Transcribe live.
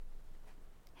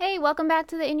welcome back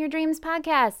to the In Your Dreams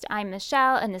podcast. I'm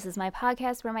Michelle, and this is my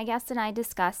podcast where my guests and I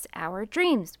discuss our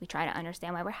dreams. We try to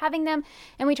understand why we're having them,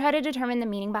 and we try to determine the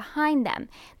meaning behind them.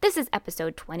 This is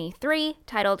episode 23,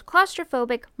 titled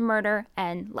Claustrophobic, Murder,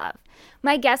 and Love.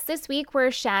 My guests this week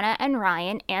were Shannah and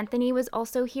Ryan. Anthony was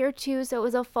also here too, so it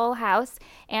was a full house.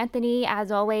 Anthony,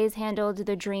 as always, handled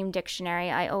the Dream Dictionary.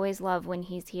 I always love when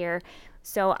he's here,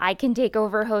 so I can take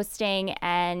over hosting,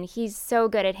 and he's so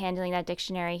good at handling that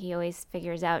dictionary. He always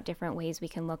figures out different ways we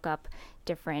can look up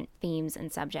different themes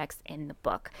and subjects in the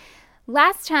book.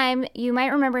 Last time, you might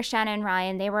remember Shannah and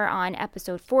Ryan. They were on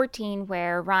episode 14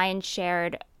 where Ryan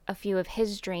shared a few of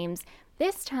his dreams.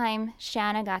 This time,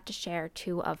 Shannah got to share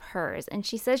 2 of hers, and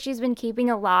she says she's been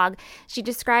keeping a log. She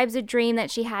describes a dream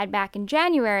that she had back in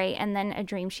January and then a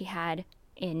dream she had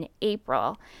in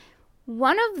April.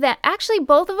 Both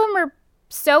of them were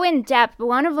so in-depth.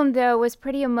 One of them, though, was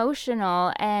pretty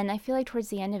emotional, and I feel like towards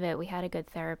the end of it, we had a good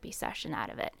therapy session out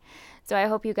of it. So I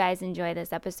hope you guys enjoy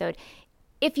this episode.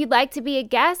 If you'd like to be a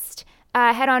guest,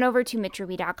 head on over to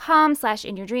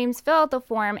mitchruby.com/inyourdreams, fill out the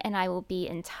form, and I will be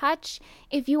in touch.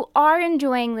 If you are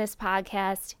enjoying this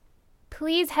podcast,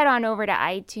 please head on over to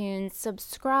iTunes,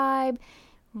 subscribe,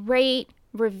 rate,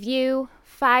 review,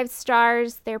 5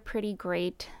 stars. They're pretty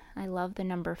great. I love the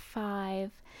number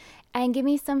 5. And give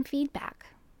me some feedback.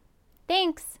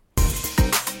 Thanks.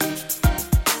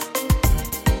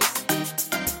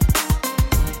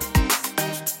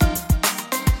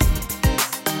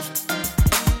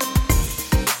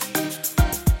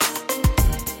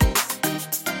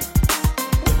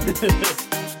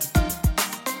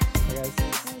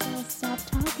 Stop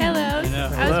talking. Hello.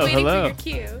 I was waiting for your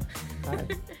cue. Hi.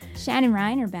 Shannah and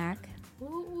Ryan are back.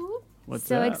 What's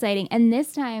so up? exciting. And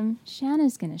this time,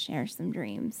 Shannah's going to share some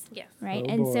dreams. Yes. Right?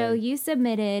 Oh, and boy. so you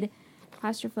submitted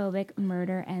Claustrophobic,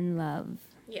 Murder, and Love.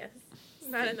 Yes.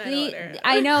 Not in that order.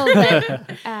 I know,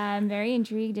 but I'm very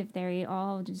intrigued if they're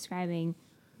all describing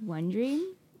one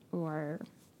dream or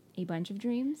a bunch of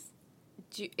dreams.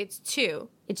 It's 2.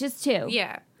 It's just 2.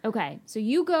 Yeah. Okay, so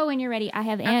you go when you're ready. I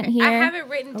have Ant here. I have it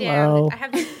written Hello. down. I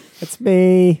have. It's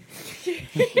me.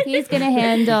 He's going to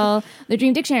handle the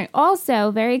Dream Dictionary.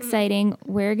 Also, very exciting,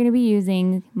 we're going to be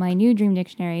using my new Dream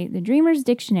Dictionary, the Dreamer's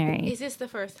Dictionary. Is this the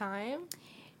first time?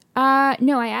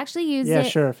 No, I actually use it. Yeah,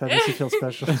 sure. If that makes you feel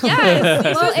special. Yes.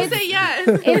 Well, Well, say yes.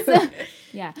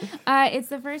 It's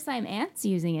the first time Ant's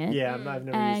using it. Yeah, I've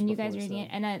never And used you it guys are before, using it.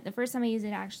 And the first time I used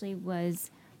it actually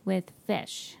was with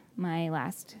Fish, my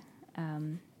last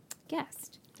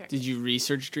guest. Did you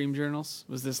research dream journals?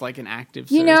 Was this like an active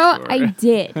search? You know, or? I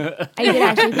did. I did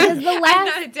actually. Because I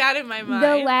had it down in my mind.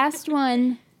 the last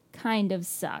one kind of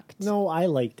sucked. No, I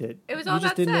liked it. It was you all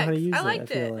just about didn't know how to sex. use I it. liked I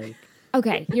feel it. like.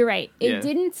 Okay, you're right. It Yeah.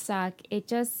 didn't suck.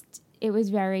 It was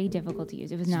very difficult to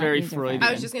use. It was not very user-friendly. Freudian.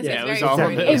 I was just going to say Yeah, it's it was very all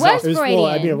Freudian. of It was Well, I mean,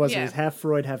 Freudian. it was. Yeah. It was half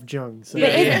Freud, half Jung. So But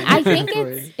Yeah. I think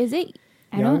Freud. is it?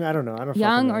 Young? I don't know. I don't.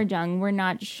 Young fucking or know. Jung? We're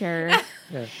not sure.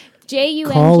 Yeah.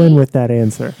 J-U-N-G. Call in with that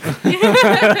answer. All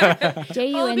the people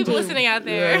J-U-N-G. listening out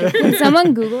there. Can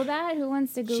someone Google that? Who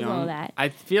wants to Google Jung? that? I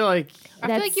feel like I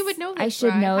feel like you would know this. I should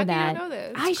Ryan. know How that. do you know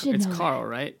this? I should it's know Carl,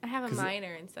 right? I have a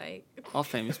minor in psych. All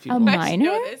famous A people. mi- I should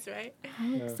know Minor? this, right? that.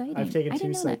 How exciting! I've taken I 2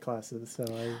 didn't know psych that. classes, so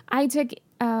I took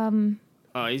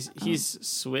Oh, he's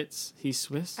Swiss. He's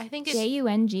Swiss. I think it's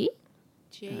J-U-N-G.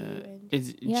 J-U-N.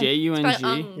 It's Yeah. J-U-N-G. It's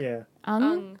spelled yeah.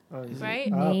 Ung?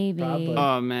 Right? Maybe. probably.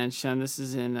 Oh man, Sean, this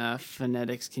is in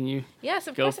phonetics. Can you Yes,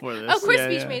 of go course. for this? Of course, Yeah,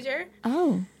 speech yeah. major.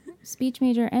 Oh, speech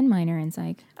major and minor in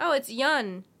psych. Oh, it's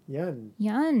Yun. Yun.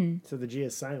 Yun. So the G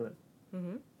is silent.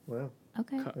 Mm-hmm. Wow.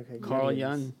 Okay. Okay. Carl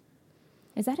Yuns. Jung.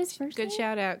 Is that his first Good name?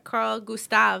 shout out. Carl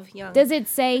Gustav Jung. Does it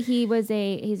say he's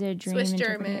a dream Swiss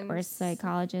interpreter German. or a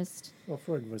psychologist? Well,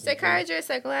 Freud was Psychiatrist,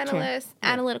 psychoanalyst,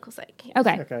 analytical psych.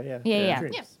 Okay. Okay. Yeah. Yeah.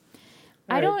 Dreams. Yeah.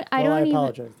 I All don't- right. I Well, don't even-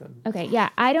 apologize then. Okay, yeah.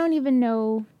 I don't even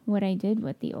know what I did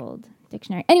with the old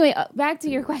dictionary. Anyway, back to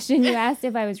your question. You asked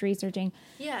if I was researching.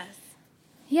 Yes.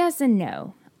 Yes and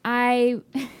no.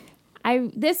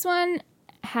 This one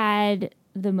had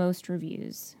the most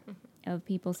reviews of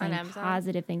people saying Amazon?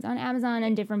 positive things on Amazon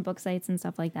and different book sites and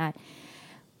stuff like that.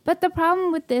 But the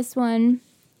problem with this one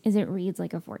is it reads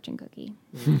like a fortune cookie.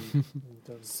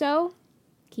 So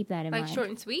keep that in Like mind. short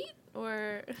and sweet?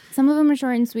 Or Some of them are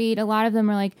short and sweet. A lot of them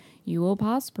are like, you will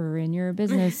prosper in your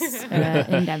business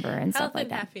endeavor and stuff health like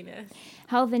and that. happiness.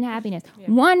 Health and happiness. Yeah.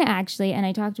 One actually, and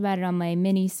I talked about it on my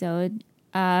mini-sode,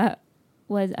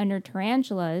 was under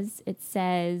tarantulas. It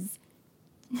says,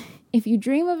 if you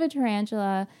dream of a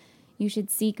tarantula, you should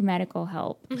seek medical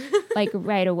help, like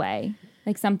right away.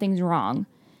 Like something's wrong.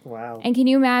 Wow. And can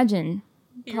you imagine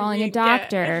calling a yeah.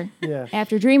 doctor Yeah.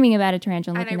 after dreaming about a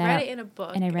tarantula and And I looking that read up. it in a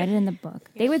book. And I read it in the book.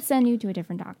 They would send you to a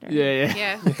different doctor. Yeah.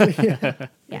 Yeah.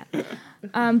 Yeah.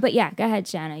 But yeah, go ahead,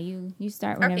 Shannah. You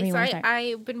start whenever Okay, you so want to start.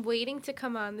 I've been waiting to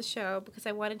come on the show because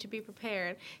I wanted to be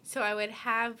prepared. So I would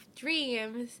have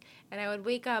dreams, and I would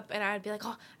wake up, and I would be like,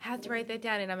 oh, I have to write that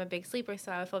down, and I'm a big sleeper,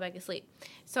 so I would fall back asleep.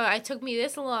 So it took me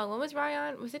this long. When was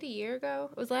Ryan? Was it a year ago?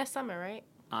 It was last summer, right?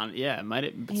 Yeah, it might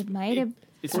have. It might have.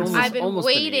 It's I've been almost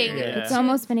waiting. Been a year, It's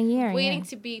almost been a year. Waiting yeah.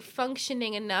 to be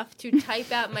functioning enough to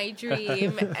type out my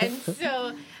dream. And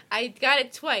so I got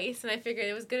it twice, and I figured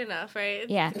it was good enough, right?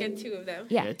 Yeah. To get 2 of them.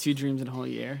 Yeah. Yeah, 2 dreams in a whole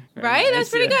year. Right? That's Nice,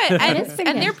 pretty yeah. good. And, It's pretty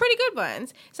and good. they're pretty good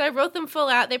ones. So I wrote them full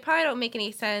out. They probably don't make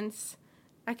any sense.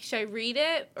 Should I read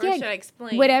it or Yeah, should I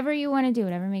explain? Whatever you want to do,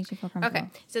 whatever makes you feel comfortable. Okay.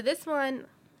 So this one,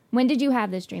 When did you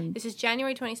have this dream? this is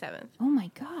January 27th, Oh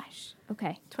my gosh.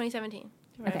 Okay. 2017.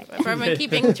 Okay. For everyone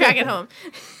keeping track at home.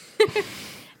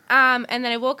 And then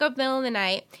I woke up middle of the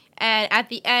night, and at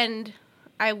the end,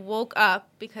 I woke up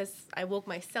because I woke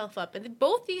myself up. And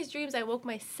both these dreams, I woke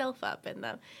myself up in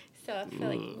them. So I feel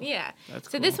like, yeah. That's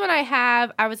So cool. this one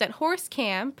I was at horse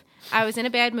camp. I was in a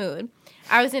bad mood.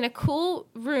 I was in a cool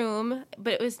room,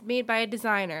 but it was made by a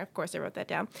designer. Of course, I wrote that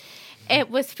down. It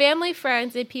was family,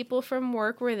 friends, and people from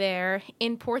work were there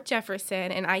in Port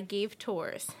Jefferson, and I gave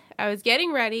tours. I was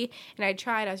getting ready, and I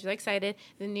was really excited,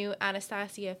 the new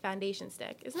Anastasia foundation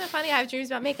stick. Isn't that funny? I have dreams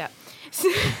about makeup.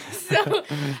 So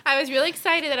I was really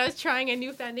excited that I was trying a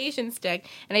new foundation stick,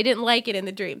 and I didn't like it in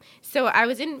the dream. So I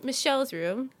was in Michelle's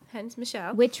room, hence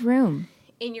Michelle, Which room?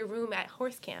 in your room at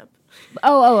horse camp.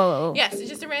 Oh. Yes, it's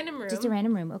just a random room. Just a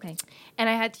random room. Okay. And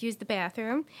I had to use the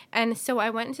bathroom. And so I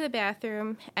went into the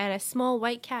bathroom, and a small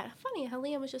white cat, funny how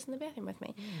Liam was just in the bathroom with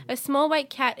me. A small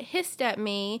white cat hissed at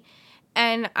me,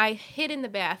 and I hid in the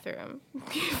bathroom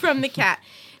from the cat.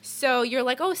 So you're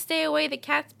like, oh, stay away, the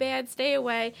cat's bad, stay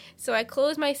away. So I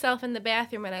close myself in the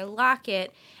bathroom, and I lock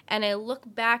it, and I look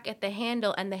back at the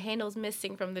handle, and the handle's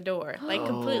missing from the door, like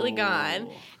completely gone.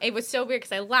 It was so weird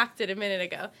because I locked it a minute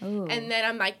ago. Oh. And then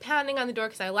I'm like pounding on the door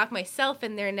because I locked myself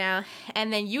in there now.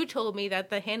 And then you told me that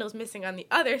the handle's missing on the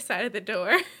other side of the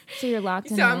door. So you're locked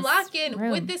in So I'm this locked in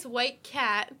room. with this white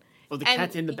cat. Oh, the And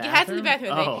cat's in the The bathroom? cat's in the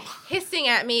bathroom with me, Oh. hissing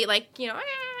at me like, and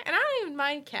I don't even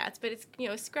mind cats, but it's,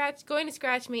 going to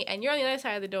scratch me, and you're on the other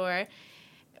side of the door,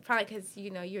 probably because,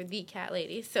 you're the cat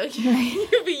lady, so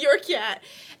you'll be your cat.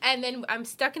 And then I'm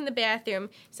stuck in the bathroom,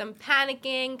 so I'm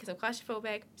panicking because I'm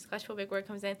claustrophobic. Claustrophobic word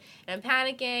comes in, and I'm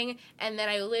panicking, and then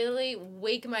I literally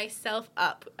wake myself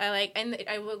up.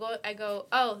 I go,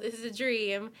 oh, this is a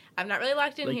dream. I'm not really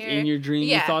locked in Like here. in your dream,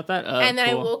 you thought that? Oh, And then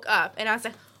I cool. woke up, and I was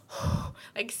like,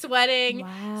 like sweating.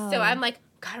 Wow. So I'm like,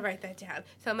 gotta write that down.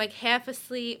 So I'm like half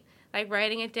asleep, like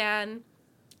writing it down.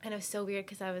 And it was so weird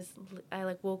because I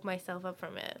like woke myself up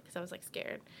from it because I was like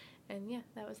scared. And yeah,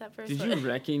 that was that first Did one. you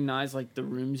recognize like the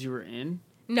rooms you were in?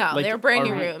 No, Like, they were brand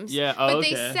new alright. rooms. Yeah, But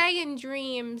okay. they say in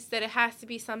dreams that it has to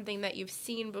be something that you've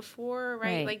seen before,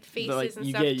 right? Right. Like faces But, like, and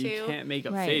you, stuff yeah, too. you can't make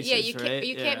up Right. faces, Yeah, you can't. right?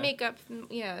 You can't make up.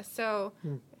 Yeah, so.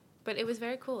 But it was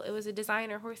very cool. It was a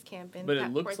designer horse camp in But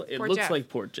it Port looks Jeff. like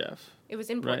Port Jeff. It was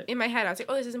in right. in my head. I was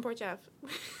like, oh, this is in Port Jeff.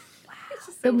 It's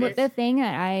just The, so weird. the thing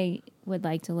that I would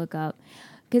like to look up,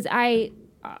 because I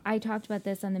talked about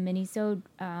this on the mini-sode,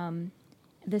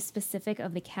 the specific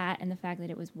of the cat and the fact that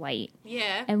it was white.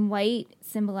 Yeah. And white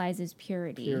symbolizes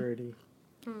purity. Purity.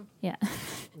 Yeah.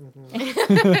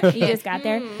 You just got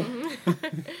there.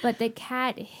 But the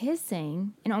cat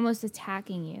hissing and almost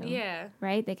attacking you. Yeah.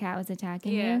 Right? The cat was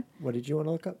attacking Yeah. you. What did you want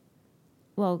to look up?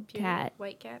 Well, Pure cat.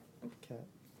 White cat. Cat.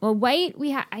 Well, white,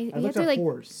 we I have looked to up like.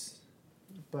 horse,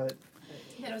 but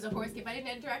That was a horse camp. I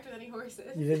didn't interact with any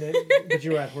horses. you didn't. But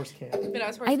you were at horse camp. But I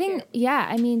was horse I think, camp. yeah,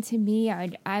 I mean, to me,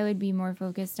 I would be more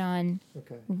focused on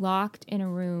Okay. locked in a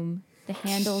room, the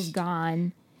handle's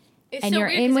gone, It's and so you're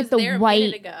weird in 'cause with it the was there a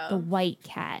minute white ago.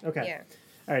 cat. Okay. Yeah.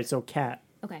 All right. So cat.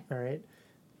 Okay. All right.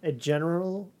 A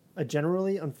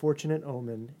generally unfortunate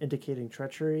omen indicating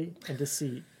treachery and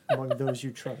deceit among those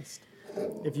you trust.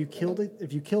 If you killed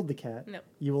the cat, No.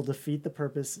 you will defeat the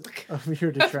purpose of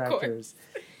your detractors.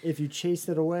 If you chased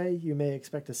it away, you may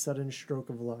expect a sudden stroke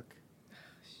of luck.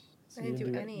 So I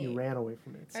didn't do any. You ran away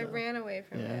from it. I So. ran away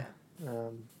from Yeah.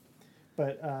 it.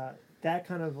 But that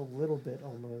kind of a little bit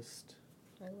almost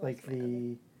I lost like my other-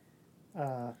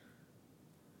 the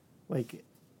like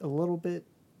a little bit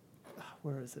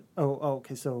where is it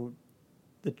okay, so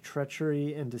the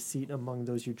treachery and deceit among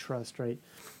those you trust, right?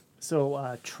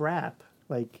 So trap,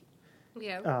 like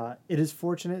Yeah. it's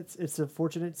a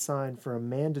fortunate sign for a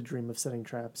man to dream of setting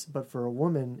traps, but for a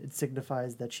woman it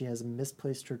signifies that she has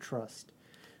misplaced her trust.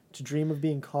 To dream of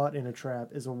being caught in a trap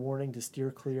is a warning to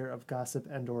steer clear of gossip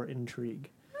and or intrigue.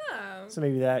 Oh. So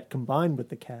maybe that combined with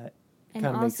the cat And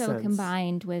kind of makes also sense.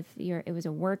 combined with it was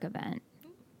a work event,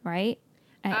 right?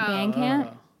 At band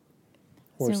camp?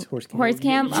 Horse camp. Horse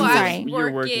camp? Oh, I'm I sorry. was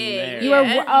You're working working. there. You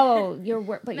were, your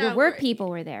work, but No, your work work. people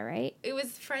were there, right? It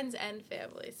was friends and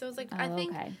family. So it was like, Oh, I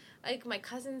think, okay. like, my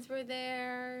cousins were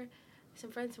there. Some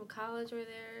friends from college were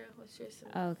there. Was there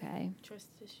some Okay. trust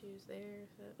issues there?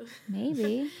 So.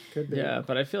 Maybe. Could be. Yeah,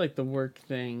 but I feel like the work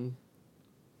thing,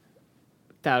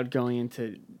 without going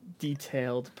into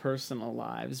detailed personal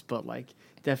lives, but like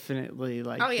definitely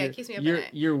like Oh, yeah, it keeps me up at you're night.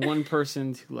 you're one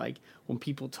person who like when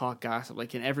people talk gossip,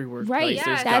 like in every workplace Right, Yeah,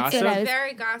 there's that's gossip. what I was-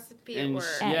 very gossipy at and work.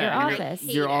 At your and I office.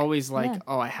 hate you're it. always like, Yeah.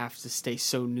 oh, I have to stay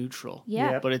so neutral.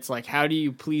 Yeah. Yep. But it's like, how do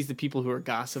you please the people who are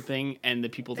gossiping and the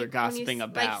people they're Like, when you gossiping s-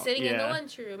 about? Like sitting in the Yeah.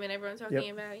 lunchroom and everyone's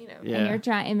talking about, you know. Yeah. And you're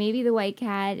trying, and maybe the white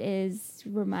cat it's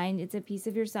a piece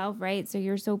of yourself, right? So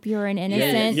you're so pure and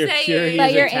innocent. Your Say purity it. but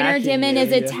is your inner attacking demon you, is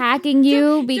yeah. attacking you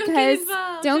Don't get because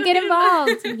involved. don't get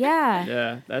involved. Yeah.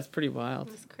 Yeah, that's pretty wild.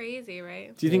 It's crazy,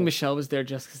 right? Do you think Michelle was there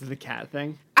just because of the cat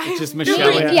thing? I It's just have Michelle. no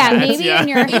and idea. Yeah, cats, maybe yeah. in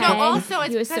your head You know, also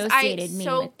it's you because I associated me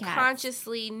so with cats.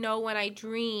 consciously know when I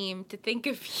dream to think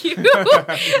of you,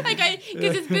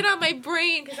 because it's been on my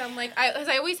brain. Because I'm like, because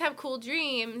I always have cool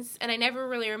dreams, and I never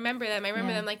really remember them. I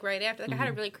remember Yeah. them like right after. Like I had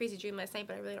a really crazy dream last night,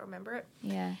 but I really don't remember it.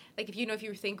 Yeah. Like if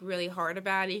you think really hard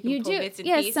about it, you can You pull do. bits and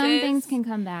Yeah, pieces. some things can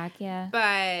come back. Yeah.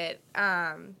 But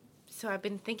so I've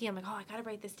been thinking, I'm like, oh, I gotta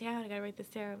write this down.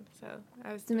 So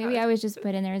I was. So maybe I was just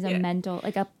put in there as a Yeah. mental,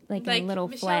 like a little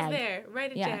Michelle's flag. there.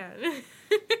 Write it Yeah. down.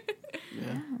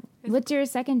 What's your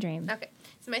second dream? Okay.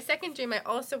 So my second dream, I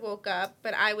also woke up,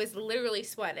 but I was literally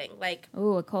sweating, like,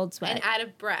 Ooh, a cold sweat. and out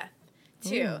of breath,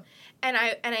 too. Ooh. And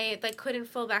I like couldn't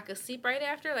fall back asleep right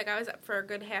after. Like I was up for a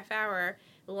good half hour,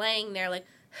 laying there, like,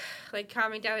 like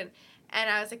calming down, and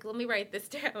I was like, let me write this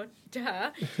down.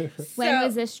 Duh. When So,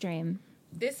 was this dream?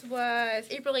 This was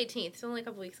April 18th. So only a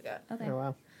couple weeks ago. Okay. Oh,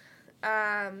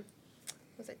 wow.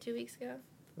 Was that 2 weeks ago?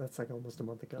 That's like almost a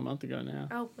month ago. A month ago now.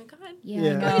 Oh my god. Yeah,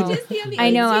 Yeah. I know. Just the on the I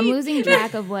know. I'm 18th. losing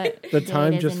track of what The day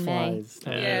time it is just in May. flies.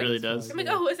 Yeah, Yeah. it really does. I'm like,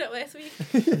 oh, was that last week?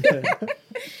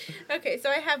 Okay, so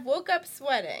I woke up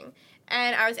sweating,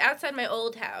 and I was outside my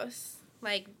old house,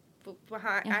 like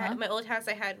behind my old house.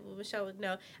 I had Michelle would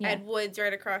know. Yeah. I had woods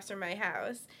right across from my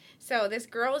house. So this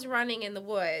girl's running in the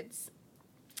woods,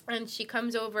 and she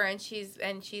comes over and she's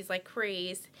like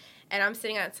crazed, and I'm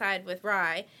sitting outside with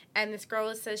Rye, and this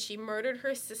girl says she murdered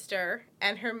her sister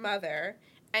and her mother,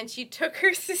 and she took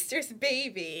her sister's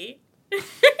baby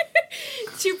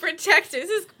to protect her. This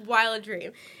is a wild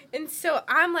dream. And so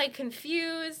I'm like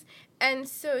confused. And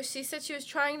so she said she was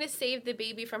trying to save the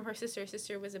baby from her sister. Her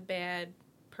sister was a bad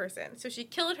person. So she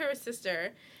killed her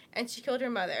sister and she killed her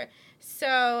mother.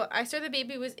 So I saw the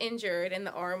baby was injured and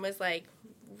the arm was like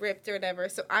ripped or whatever.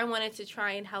 So I wanted to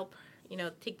try and help,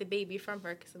 take the baby from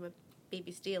her because I'm a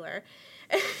baby stealer.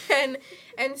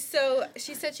 And so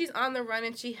she said she's on the run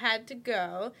and she had to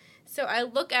go. So I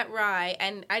look at Rye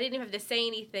and I didn't even have to say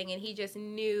anything and he just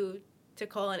knew to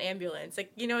call an ambulance.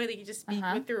 Like, you just speak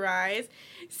with your eyes.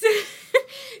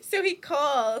 So he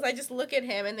calls. I just look at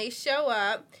him and they show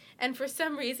up. And for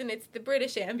some reason, it's the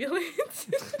British ambulance.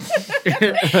 And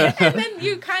then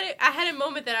I had a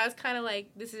moment that I was kind of like,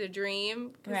 this is a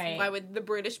dream. 'Cause Right. why would the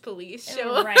British police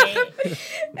show up? Right.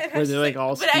 And I Were was they just like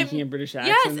all but I'm- speaking in British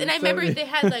accents? Yes, and I remember they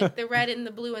had like the red and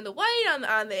the blue and the white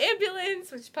on the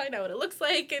ambulance, which is probably not what it looks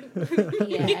like. And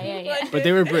Yeah. But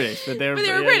they were British. But they were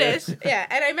British. Yeah,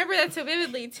 and I remember that so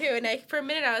vividly too. And for a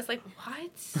minute I was like,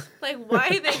 what? Like, why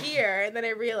are they here? And then I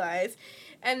realized.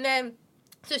 And then,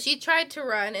 so she tried to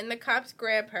run and the cops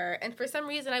grabbed her. And for some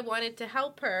reason I wanted to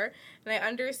help her. And I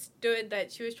understood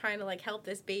that she was trying to like help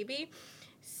this baby.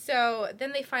 So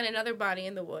then they find another body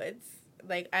in the woods.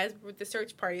 Like as the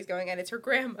search party's going, and it's her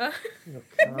grandma.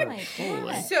 Oh my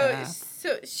Holy God.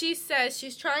 So she says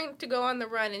she's trying to go on the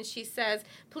run, and she says,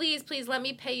 please let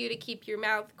me pay you to keep your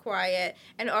mouth quiet,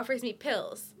 and offers me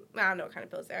pills. I don't know what kind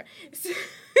of pills they are.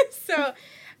 So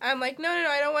I'm like, no,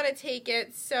 I don't want to take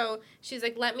it. So she's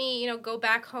like, let me, go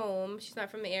back home. She's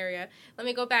not from the area. Let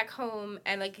me go back home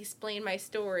and, like, explain my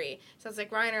story. So I was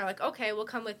like, Ryan and I are like, okay, we'll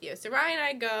come with you. So Ryan and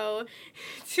I go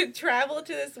to travel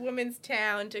to this woman's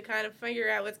town to kind of figure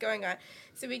out what's going on.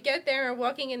 So we get there and we're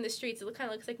walking in the streets. It kind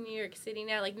of looks like New York City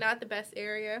now, like not the best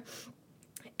area.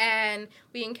 And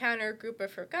we encounter a group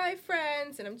of her guy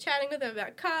friends, and I'm chatting with them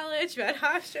about college, about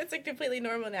Hofstra. It's like completely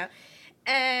normal now.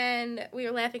 And we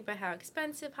were laughing about how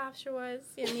expensive Hofstra was.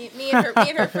 You know, me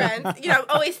and her friends. You know,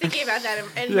 always thinking about that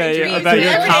in my dreams. About your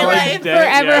everyday college life.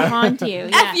 debt, Forever haunt you. Yeah.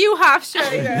 F you,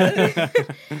 Hofstra. You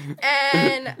know?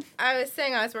 And I was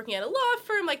saying I was working at a law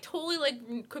firm, like totally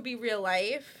like could be real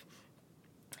life.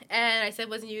 And I said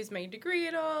wasn't using my degree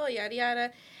at all, yada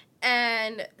yada.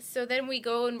 And so then we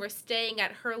go and we're staying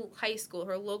at her high school.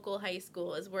 Her local high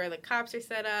school is where the cops are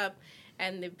set up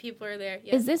and the people are there.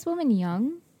 Yeah. Is this woman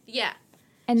young? Yeah.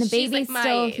 And the She's, baby's like, my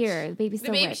still age. here. The baby's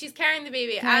still with. She's carrying the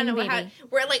baby. Carrying I don't know the how. baby.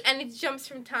 We're like, and it jumps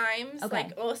from times. Okay.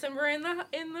 Like all of a sudden we're in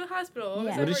the hospital. All of a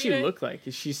Yeah. sudden What does we're she gonna- look like?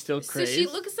 Is she still So crazy? she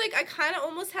looks like I kind of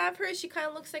almost have her. She kind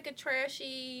of looks like a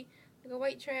trashy, like a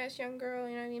white trash young girl.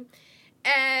 You know what I mean?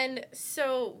 And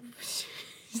so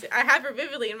I have her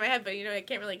vividly in my head, but you know I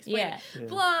can't really explain. Yeah. It.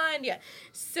 Blonde, yeah.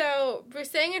 So we're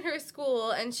staying in her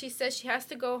school, and she says she has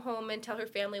to go home and tell her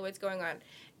family what's going on.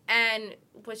 And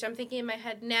which I'm thinking in my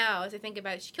head now as I think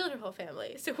about it, she killed her whole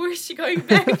family. So where's she going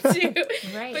back to?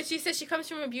 Right. But she says she comes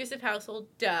from an abusive household,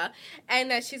 and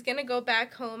that she's going to go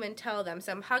back home and tell them.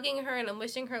 So I'm hugging her and I'm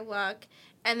wishing her luck.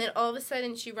 And then all of a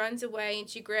sudden she runs away and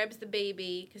she grabs the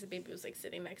baby, because the baby was like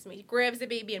sitting next to me. She grabs the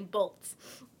baby and bolts.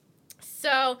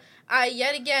 So I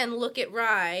yet again look at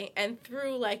Rye, and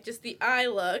through like just the eye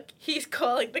look, he's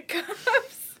calling the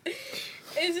cops.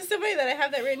 It's just so funny that I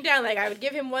have that written down. Like, I would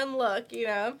give him one look, you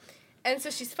know? And so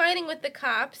she's fighting with the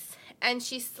cops, and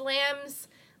she slams,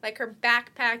 like, her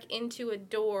backpack into a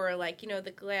door. Like, you know,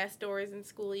 the glass doors in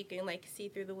school, you can, like, see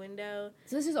through the window.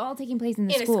 So this is all taking place in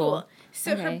the In school. a school.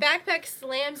 So her Okay. backpack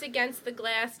slams against the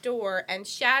glass door and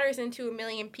shatters into a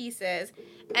million pieces,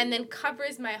 and then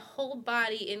covers my whole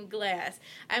body in glass.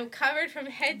 I'm covered from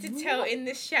head to toe in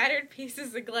the shattered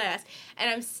pieces of glass. And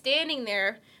I'm standing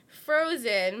there,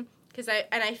 frozen, because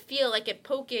I feel like it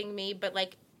poking me, but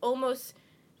like almost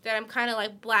that I'm kind of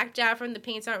like blacked out from the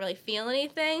pain, so I don't really feel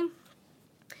anything.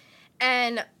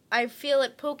 And I feel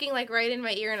it poking like right in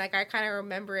my ear, and like I kind of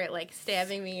remember it like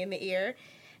stabbing me in the ear.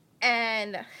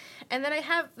 And then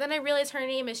I realize her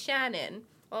name is Shannon.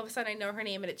 All of a sudden I know her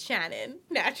name, and it's Shannon,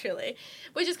 naturally.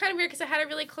 Which is kind of weird because I had a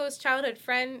really close childhood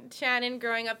friend, Shannon,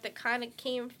 growing up that kind of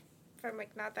came from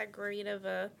like not that great of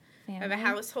a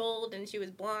household, and she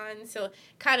was blonde, so it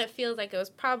kind of feels like it was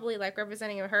probably like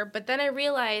representing her. But then I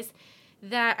realized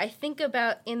that I think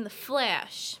about in The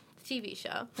Flash, the TV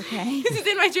show. Okay. This is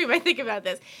in my dream. I think about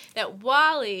this, that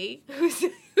Wally, who's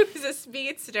a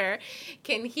speedster,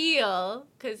 can heal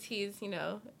because he's, you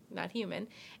know, not human.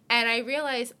 And I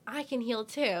realize I can heal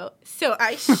too. So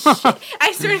I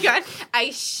swear to God,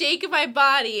 I shake my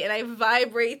body and I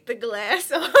vibrate the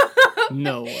glass off.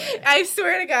 No way. I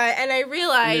swear to God. And I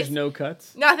realize There's no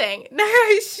cuts? nothing. Now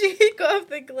I shake off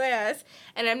the glass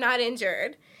and I'm not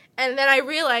injured. And then I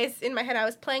realized in my head I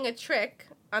was playing a trick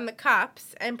on the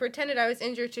cops and pretended I was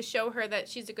injured to show her that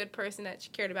she's a good person, that she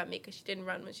cared about me because she didn't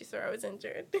run when she saw I was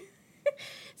injured.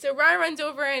 So Ryan runs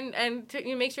over and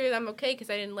to make sure that I'm okay because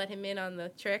I didn't let him in on the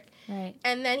trick. Right.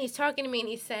 And then he's talking to me and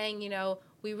he's saying, you know,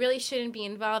 we really shouldn't be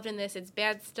involved in this. It's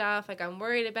bad stuff. Like, I'm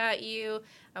worried about you.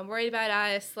 I'm worried about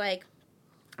us. Like,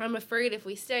 I'm afraid if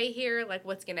we stay here, like,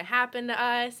 what's going to happen to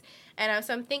us? And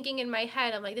so I'm thinking in my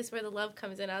head, I'm like, this is where the love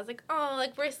comes in. I was like, oh,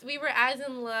 like, we were as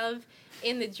in love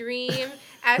in the dream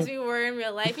as we were in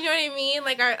real life. You know what I mean?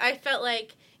 Like, I felt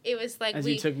like it was like As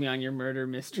you took me on your murder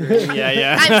mystery.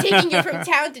 Yeah. I'm taking you from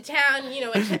town to town. You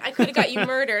know, I could have got you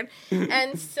murdered.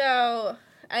 And so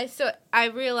I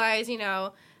realized, you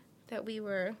know, that we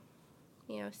were,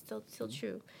 you know, still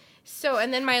true. So,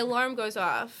 and then my alarm goes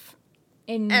off.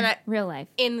 In real life.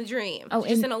 In the dream. Oh,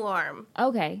 just an alarm.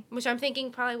 Okay. Which I'm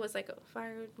thinking probably was like a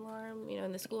fire alarm, you know,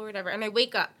 in the school or whatever. And I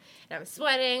wake up, and I'm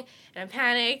sweating, and I'm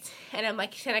panicked, and I'm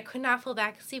like, and I could not fall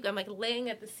back asleep. I'm like laying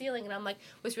at the ceiling, and I'm like,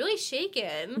 was really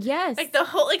shaken. Yes. Like the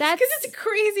whole, like, because it's a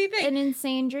crazy thing. An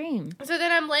insane dream. So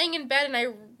then I'm laying in bed, and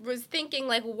I was thinking,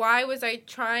 like, why was I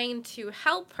trying to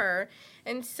help her?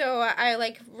 And so I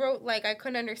like wrote, like, I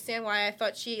couldn't understand why I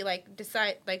thought she like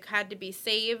had to be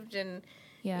saved, and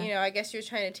Yeah. you know, I guess you're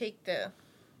trying to take the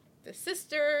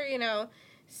sister, you know.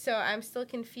 So I'm still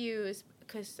confused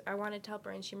because I wanted to help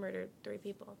her and she murdered 3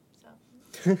 people.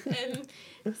 So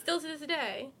and still to this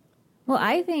day. Well,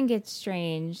 I think it's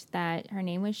strange that her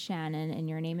name was Shannon and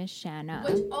your name is Shannah.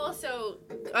 Which also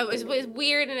was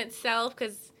weird in itself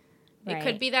because it Right.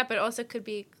 could be that, but also could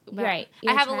be about, Right.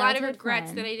 I Your have a lot of childhood regrets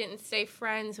friend. that I didn't stay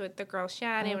friends with the girl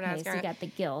Shannon when I was so growing you up. got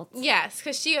the guilt. Yes,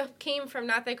 because she came from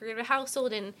not that great of a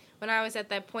household, and when I was at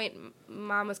that point,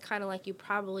 Mom was kind of like, you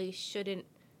probably shouldn't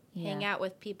hang out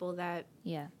with people that,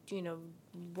 Yeah. you know,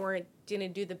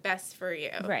 didn't do the best for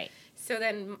you. Right. So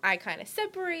then I kind of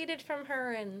separated from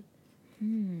her, and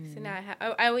So now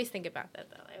I always think about that,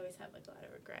 though. I always have, like, a lot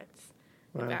of regrets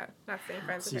about not staying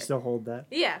friends So with you her. still hold that?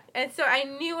 Yeah. And so I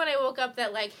knew when I woke up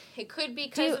that, like, it could be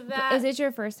because of that. Is it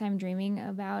your first time dreaming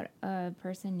about a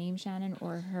person named Shannon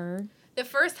or her? The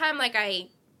first time,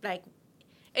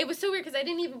 it was so weird because I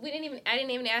didn't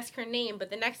even ask her name, but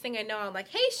the next thing I know, I'm like,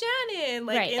 hey, Shannon.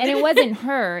 Like, Right, and it wasn't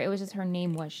her. It was just her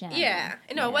name was Shannon. Yeah.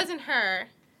 No, it wasn't her.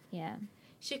 Yeah.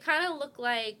 She kind of looked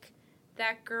like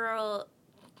that girl,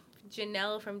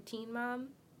 Janelle from Teen Mom.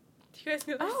 Do you guys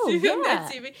know that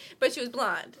TV? But she was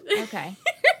blonde. Okay.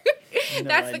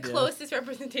 That's the closest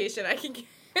representation I can get.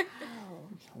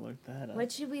 Look that up.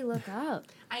 What should we look up?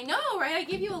 I know, right? I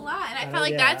give you a lot, and I felt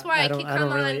like that's why I could come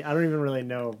on. I don't even really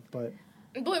know, but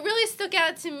what really stuck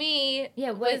out to me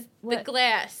was the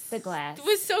glass. The glass. It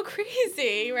was so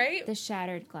crazy, right? The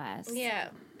shattered glass. Yeah,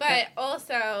 but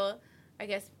also, I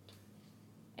guess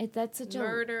that's such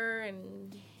murder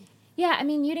and. Yeah, I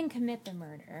mean, you didn't commit the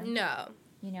murder. No.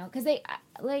 You know, because they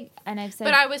and I've said.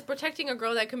 But I was protecting a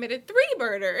girl that committed 3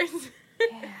 murders.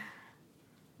 Yeah.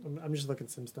 I'm just looking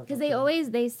at some stuff. Because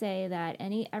they say that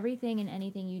everything and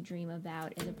anything you dream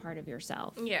about is a part of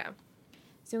yourself. Yeah.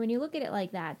 So when you look at it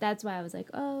like that, that's why I was like,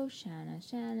 oh,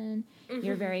 Shannon,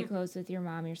 you're very close with your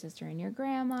mom, your sister, and your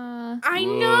grandma. I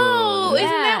know. Yeah. Isn't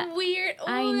that weird? Oh,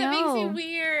 I know. That makes me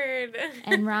weird.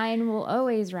 And Ryan will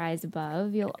always rise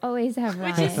above. You'll always have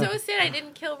Ryan. Which is so sad. I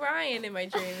didn't kill Ryan in my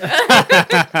dream.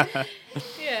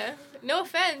 Yeah. No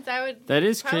offense. I would. That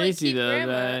is probably crazy, keep though.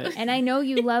 Grandma. And I know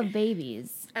you love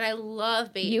babies. And I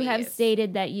love babies. You have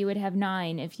stated that you would have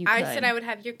 9 if you could. I said I would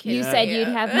have your kid. You said you'd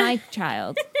have my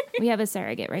child. We have a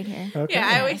surrogate right here. Okay. Yeah,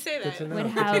 I always say Good to that. know. Would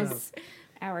Good to know. house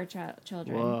our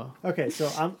children. Whoa. Okay, so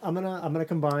I'm gonna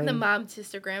combine The mom,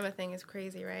 sister, grandma thing is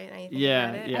crazy, right? Now you think Yeah,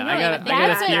 about it? yeah. I know, I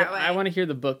that's got a- a I want to hear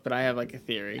the book, but I have like a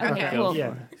theory. Okay, Go cool. for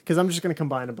Yeah, it. because I'm just gonna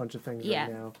combine a bunch of things Yeah.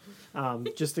 right now.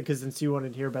 Just because since you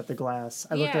wanted to hear about the glass,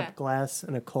 I looked Yeah. up glass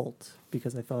and occult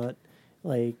because I thought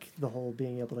like the whole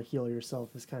being able to heal yourself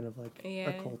is kind of like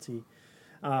Yeah. occulty.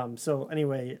 So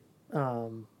anyway,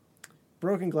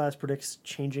 broken glass predicts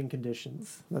changing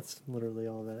conditions. That's literally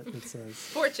all that it says.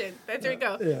 Fortune. That's where we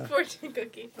go. Yeah. Fortune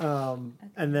cookie.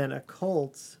 And then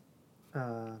occult.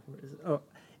 Where is it? Oh,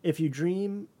 if your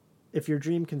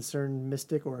dream concerned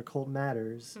mystic or occult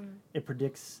matters, it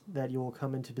predicts that you will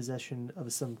come into possession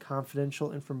of some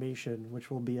confidential information which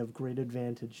will be of great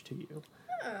advantage to you.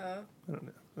 Oh. I don't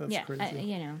know. That's Yeah, crazy. this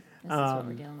is what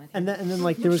we're dealing with. And then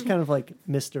like there was kind of like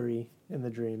mystery in the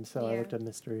dream, so I Yeah. looked at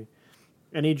mystery.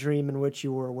 Any dream in which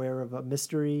you were aware of a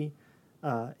mystery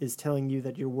is telling you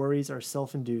that your worries are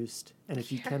self-induced, and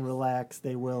if you can relax,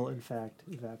 they will in fact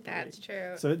evaporate. That's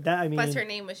true. So that I mean, Plus her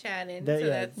name was Shannon, that- so yeah.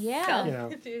 that's Yeah.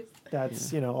 self-induced.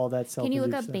 that's all that self. Can you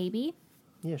look up baby?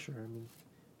 Yeah, sure. I mean,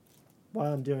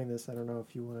 while I'm doing this, I don't know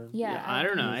if you want to. Yeah. I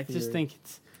don't know. Your I just theory. think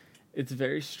it's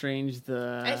very strange. It's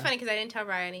funny because I didn't tell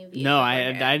Ryan any of these. No,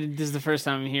 beforehand. I this is the first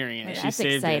time I'm hearing it. She That's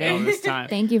saved exciting. it all this time.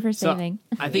 Thank you for So, saving.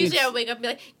 I think Usually I it's, would wake up and be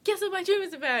like, guess what my dream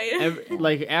is about?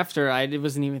 like after I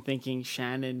wasn't even thinking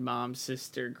Shannon, mom,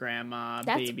 sister, grandma,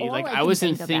 That's baby. all Like I I can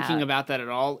wasn't think thinking about. about that at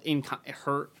all in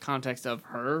her context of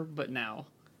her, but now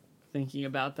thinking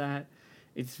about that,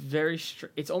 it's very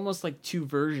it's almost like 2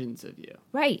 versions of you.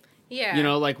 Right. Yeah. You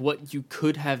know, like what you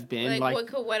could have been, Like,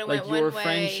 like what went like one your way.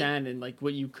 friend Shannon, like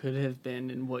what you could have been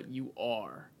and what you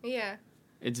are. Yeah.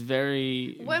 It's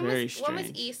very When very was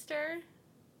strange. Easter?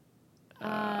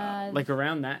 Like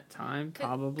around that time,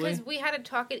 probably. Because we had a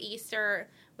talk at Easter,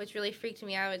 which really freaked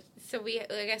me out. So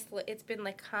I guess it's been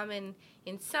like common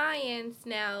in science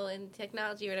now and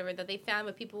technology or whatever that they found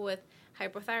that people with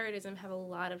hypothyroidism have a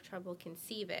lot of trouble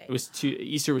conceiving.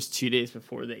 Easter was 2 days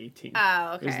before the 18th.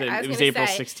 Oh, okay. It was gonna April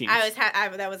say,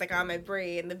 16th. that was like on my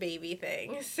brain, the baby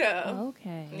thing. So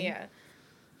Okay. yeah.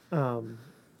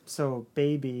 So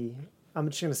baby, I'm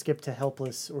just gonna skip to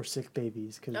helpless or sick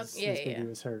babies because yeah, this baby yeah.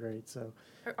 was hurt, right? So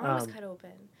Her arm was cut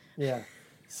open. yeah.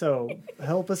 So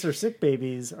helpless or sick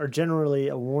babies are generally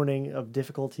a warning of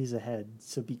difficulties ahead.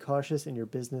 So be cautious in your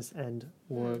business and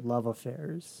or love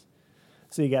affairs.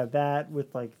 So you got that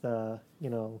with like the,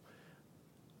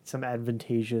 some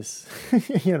advantageous,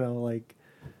 like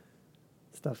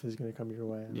stuff is going to come your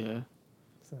way. Yeah.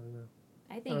 So I don't know.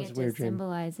 I That think was it a weird just dream.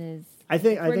 symbolizes. I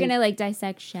think We're gonna like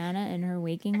dissect Shannah in her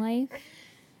waking life.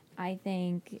 I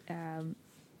think I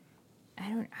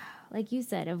don't like you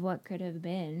said of what could have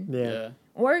been, yeah.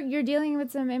 or you're dealing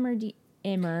with some immer.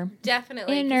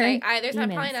 Definitely. 'Cause Inner there's not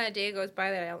probably demons. not a day goes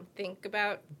by that I don't think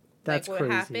about That's like what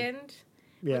crazy. happened.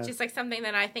 Yeah. Which is like something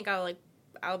that I think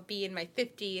I'll be in my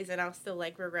 50s and I'll still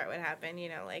like regret what happened,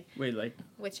 like Wait, like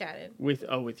with Shannon.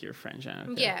 with your friend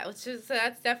Shannon. Okay. Yeah, which is so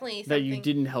that's definitely something That you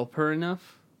didn't help her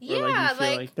enough. Yeah, Or, you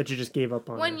feel like that you just gave up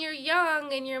on when her. you're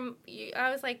young and I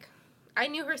was like, I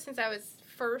knew her since I was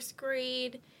first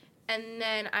grade, and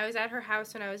then I was at her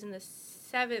house when I was in the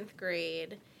 7th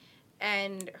grade,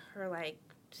 and her like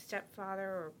stepfather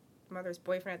or mother's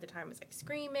boyfriend at the time was like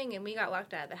screaming, and we got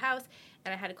locked out of the house,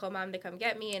 and I had to call Mom to come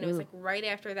get me, and it was like right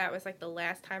after that was like the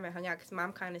last time I hung out, because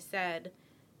Mom kind of said,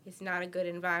 it's not a good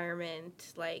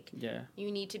environment, like,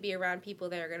 you need to be around people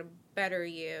that are going to better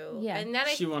you. Yeah. And then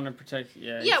she wanted to protect,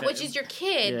 Yeah, exactly. which is your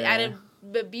kid at an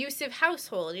abusive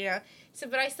household, you know? So,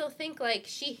 but I still think, like,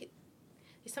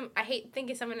 I hate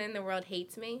thinking someone in the world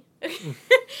hates me.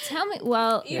 Tell me,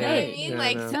 well, you know what I mean? Yeah,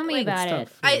 like, no. tell me about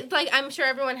it. I'm sure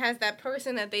everyone has that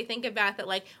person that they think about that,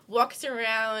 like, walks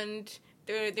around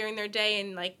during their day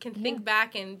and, like, can think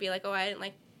back and be like, oh, I didn't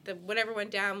like whatever went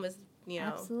down was, you know.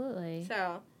 Absolutely.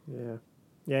 So.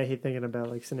 Yeah, I hate thinking about,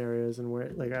 like, scenarios and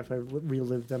where, like, if I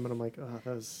relive them and I'm like, oh,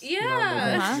 that was...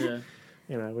 Yeah.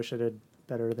 You know, I wish I did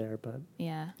better there, but...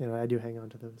 Yeah. You know, I do hang on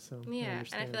to those, so... Yeah,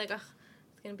 and I feel like,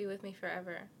 it's going to be with me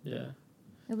forever. Yeah.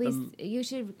 At least you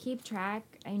should keep track.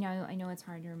 I know it's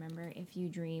hard to remember if you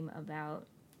dream about,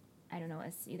 I don't know,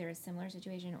 either a similar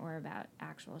situation or about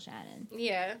actual Shannon.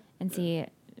 Yeah. And see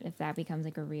if that becomes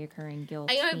like a reoccurring guilt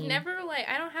I've theme. never, like,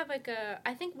 I don't have, like,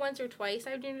 I think once or twice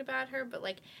I've dreamed about her, but,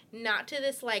 like, not to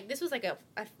this, like, this was, like,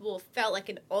 felt like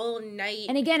an all-night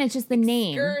And again, it's just the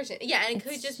name. excursion. Yeah, and it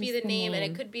could It's just be just the the name, and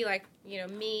name. it could be, like, you know,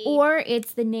 me. Or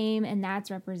it's the name and that's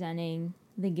representing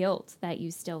the guilt that you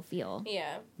still feel.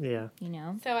 Yeah. Yeah. You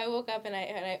know? So I woke up and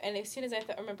as soon as I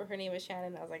remember her name was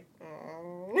Shannon, I was like,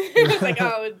 oh. I was like,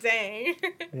 oh, dang.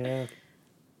 Yeah.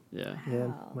 Yeah.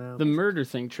 Yeah. Wow. The murder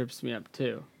thing trips me up,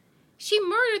 too. She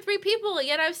murdered 3 people,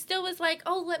 yet I still was like,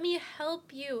 oh, let me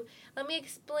help you. Let me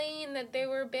explain that there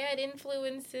were bad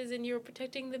influences and you were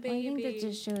protecting the baby. I think that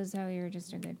just shows how you're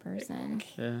just a good person.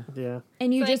 Yeah. Yeah.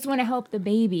 And you It's just want to help the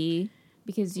baby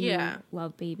because you Yeah.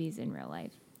 love babies in real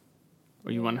life.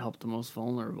 Or you want to help the most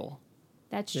vulnerable.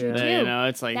 That's true, Yeah. too. You know,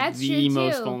 it's like That's the true,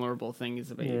 most too. vulnerable thing is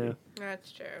a baby. Yeah.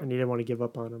 That's true. And you didn't want to give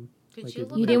up on him. Did Like you it-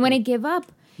 look You up? didn't want to give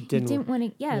up. You Didn't- didn't want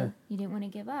to, yeah. you didn't want to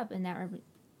give up. And that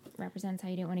represents how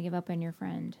you didn't want to give up on your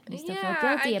friend. You still Yeah,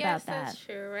 felt guilty I about guess that. that's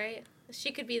true, right?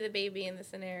 She could be the baby in the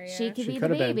scenario. She could be the could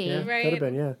have been. baby. Yeah. Right. Could have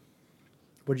been, yeah.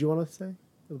 What did you want to say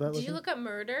about Did you looking? look up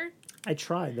murder? I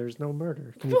tried. There's no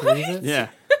murder. Can you believe it? Yeah.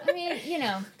 I mean, you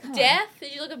know. come on. Death?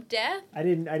 Did you look up death? I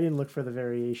didn't look for the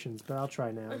variations, but I'll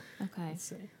try now. Okay. Let's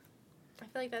see. I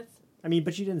feel like that's... I mean,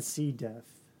 but you didn't see death.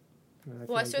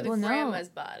 Well, I saw the Well, no. grandma's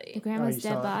body. The grandma's you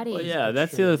dead saw it. body. Well, yeah,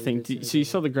 that's the Sure, other you thing. did see So you the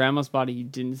saw the grandma's body, you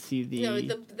didn't see the... No,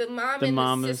 the mom the and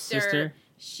mom the and sister. sister?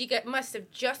 She must have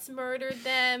just murdered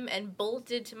them and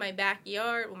bolted to my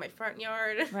backyard, or my front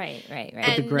yard. Right.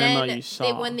 But the grandma you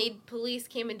saw. When the police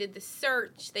came and did the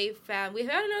search, they found, we've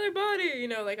had another body, you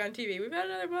know, like on TV, we've had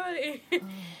another body.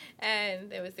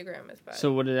 And it was the grandma's body.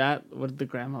 So what did the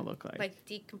grandma look like? Like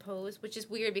decomposed, which is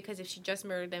weird because if she just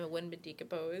murdered them, it wouldn't be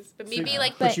decomposed. But So- maybe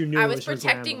like but you knew I it was was her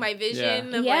protecting grandma. my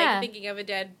vision of Yeah. like thinking of a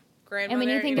dead grandmother. And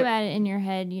when you think know? about it in your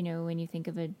head, you know, when you think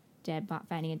of a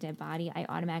finding a dead body, I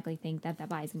automatically think that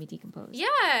body's going to be decomposed.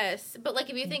 Yes, but like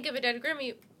if you think of a dead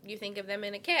grandma, you think of them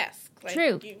in a cask. Like,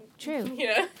 True. You, True.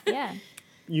 Yeah. Yeah.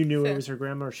 You knew So- it was her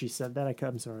grandma, or she said that?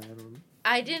 I'm sorry, I don't.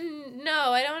 I didn't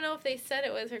know. I don't know if they said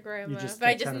it was her grandma, You just, but I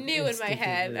like, just kind of knew in my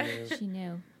head. instinctively She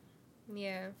knew.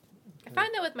 Yeah. I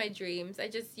find that with my dreams.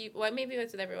 Well, maybe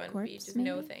it's with everyone, but you Corpse, just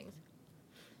know maybe? things.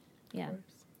 Yeah.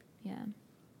 Yeah.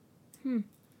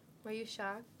 Were you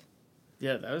shocked?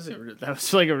 Yeah, that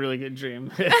was like a really good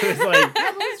dream. It was like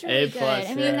That was really A good. plus,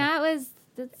 I mean, yeah.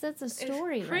 that's a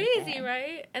story. It's right crazy, there.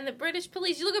 right? And the British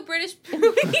police. You look at British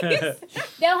police.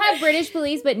 They'll have British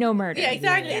police, but no murder. Yeah,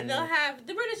 exactly. Yeah. And they'll have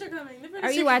the British are coming. The British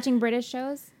Are you watching British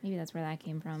shows? Maybe that's where that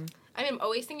came from. I mean, I'm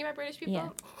always thinking about British people. Yeah.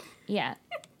 Yeah.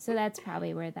 So that's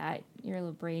probably where your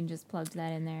little brain just plugged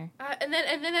that in there. And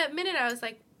then that minute I was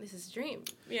like, this is a dream.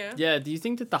 Yeah. Yeah, do you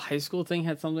think that the high school thing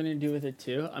had something to do with it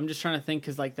too? I'm just trying to think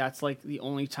because like that's like the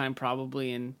only time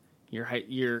probably in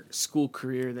your school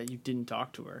career that you didn't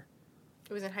talk to her.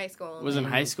 It was in high school. It was in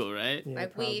high school, right? Yeah,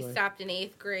 Like we probably. stopped in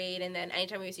 8th grade, and then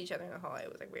anytime we would see each other in the hallway, it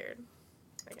was like weird.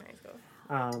 Like in high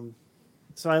school.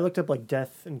 So I looked up like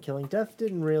death and killing. Death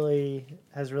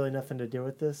has really nothing to do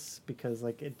with this because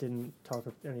like it didn't talk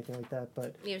of anything like that.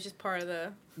 But It was just part of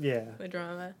the yeah,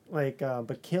 drama. like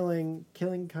but killing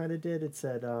kind of did. It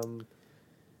said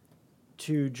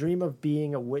to dream of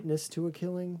being a witness to a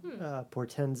killing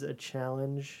portends a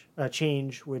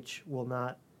change which will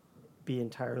not be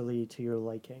entirely to your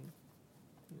liking.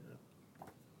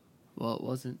 Well, it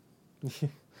wasn't.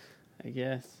 I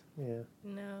guess. Yeah,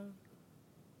 No.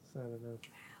 so I don't know.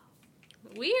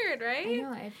 Weird, right? I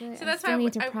know. I feel like So I that's still why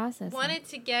need to I process wanted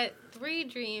to get 3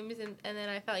 dreams, and then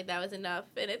I felt like that was enough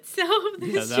in itself.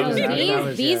 Yeah, that So was- that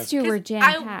was- these two were jam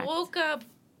packed. I woke up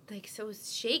like so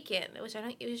shaken, which I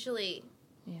don't usually.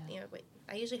 Yeah.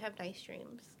 I usually have nice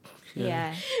dreams.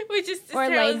 Yeah. Which is Or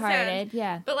terrible sound. lighthearted.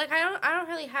 Yeah. But like I don't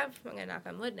really have. I'm gonna knock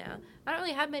on wood now. I don't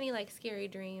really have many like scary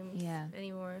dreams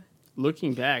anymore.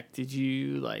 Looking back, did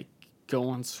you like go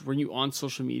on? Were you on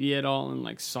social media at all and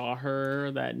like saw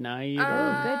her that night Oh,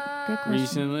 or good question.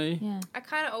 recently? Yeah. I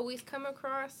kind of always come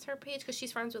across her page because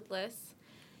she's friends with Liz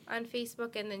on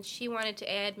Facebook, and then she wanted to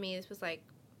add me. This was like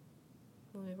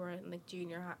when we were in like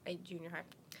junior high,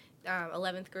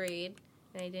 11th grade.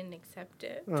 And I didn't accept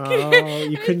it. Oh,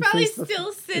 you couldn't it's probably face the-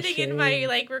 still the sitting in my shame.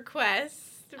 like request.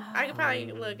 I could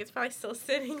probably look. It's probably still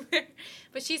sitting there.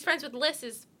 But she's friends with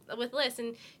Liz,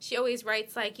 and she always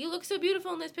writes like, "You look so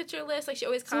beautiful in this picture, Liz." Like she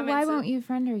always So comments. why and- won't you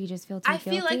friend her? You just feel too I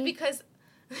guilty? feel like because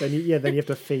Then you have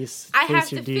to face. I face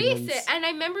have your to demons. face it. And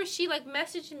I remember she like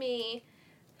messaged me.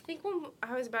 I think when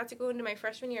I was about to go into my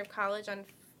freshman year of college, on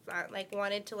like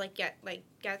wanted to like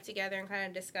get together and kind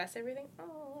of discuss everything.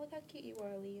 Oh, look how cute you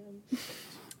are, Liam.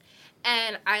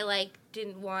 And I, like,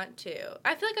 didn't want to.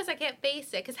 I feel like I can't face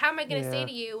it. Because how am I going to say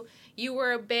to you, you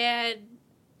were a bad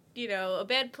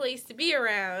place to be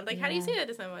around? Like, how do you say that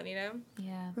to someone, Yeah.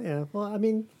 Yeah. Well, I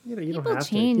mean, you don't People have to.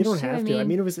 change, You don't too. have I to. I mean-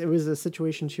 mean, it was a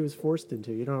situation she was forced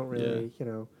into. You don't really,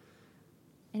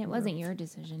 And it wasn't your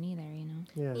decision either, you know?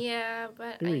 Yeah. Yeah,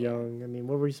 but You were young. I mean,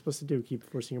 what were you supposed to do? Keep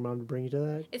forcing your mom to bring you to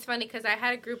that? it's funny because I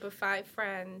had a group of 5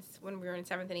 friends when we were in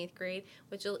 7th and 8th grade,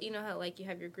 which you know how like you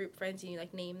have your group friends and you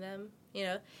like name them, you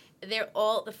know? They're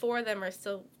all the 4 of them are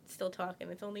still talking.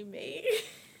 It's only me.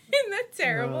 Isn't that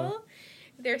terrible?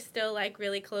 They're still like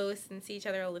really close and see each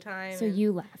other all the time. So and-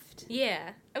 you left. Yeah.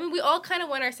 I mean, we all kind of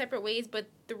went our separate ways, but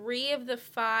 3 of the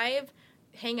 5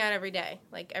 hang out every day.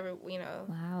 Like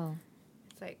Wow.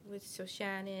 it's like so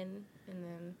Shannon and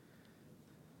then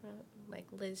like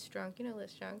Liz Strunk. You know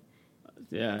Liz Strunk.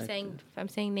 Yeah. I'm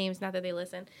saying names, not that they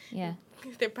listen. Yeah.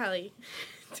 They probably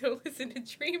don't listen to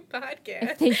Dream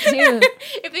Podcast. If they do.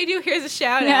 If they do, here's a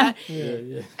shout Yeah. out.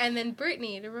 Yeah. And then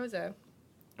Brittany DeRosa.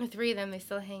 The 3 of them, they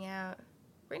still hang out.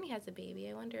 Brittany has a baby.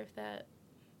 I wonder if that.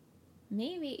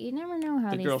 Maybe. You never know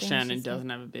how The these girl things Shannon just- doesn't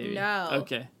have a baby. No.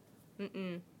 Okay.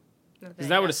 Mm-mm. Not Because I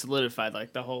that know. would have solidified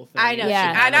like the whole thing. I know.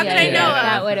 Yeah. Not that I know of.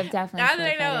 That would have definitely. Not that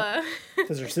I solidified know of.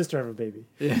 Does her sister have a baby?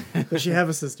 Yeah. Does she have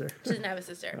a sister? She doesn't have a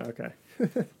sister. Okay.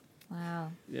 it.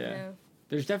 Wow. Yeah. No.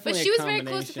 There's But definitely. she a was very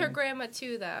close with her combination. grandma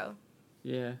too, though.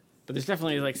 Yeah. But there's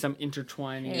definitely like some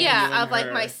intertwining. Yeah, you and of like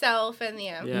her. myself and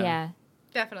Yeah. Yeah.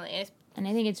 definitely. And it's And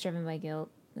I think it's driven by guilt.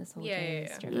 This whole Yeah, thing yeah, is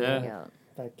yeah. driven Yeah. by guilt.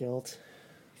 That guilt.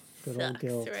 Good old sucks,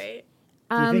 guilt. right?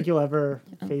 Do you think you'll ever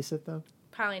face it though?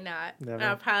 Probably not. Never.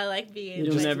 I'll probably like be.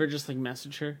 You'll Just- never just like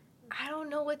message her. I don't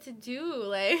know what to do.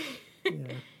 Like.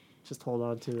 Yeah. Just hold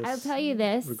on to this. I'll tell you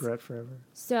this. Regret forever.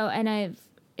 So,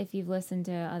 if you've listened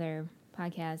to other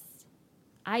podcasts,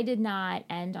 I did not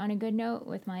end on a good note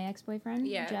with my ex-boyfriend,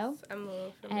 Yes, Joe. I'm a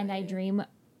little And I familiar.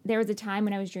 there was a time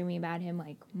when I was dreaming about him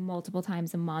like multiple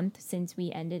times a month since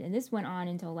we ended. And this went on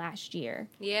until last year.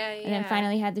 Yeah. And then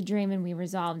finally had the dream and we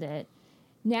resolved it.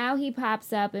 Now he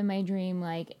pops up in my dream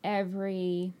like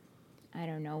every, I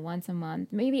don't know, once a month,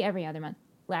 maybe every other month.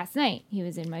 Last night he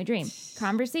was in my dream.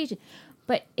 Conversation.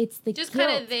 But it's the Just guilt.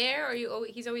 kind of there, or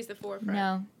he's always the forefront.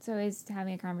 No, it's always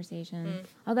having a conversation.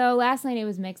 Although last night it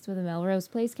was mixed with a Melrose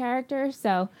Place character,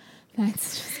 so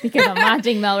that's just because I'm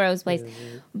watching Melrose Place.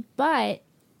 But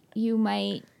you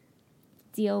might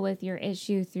deal with your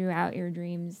issue throughout your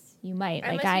dreams. You might, It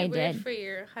like must I be weird did. for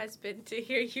your husband to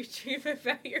hear you dream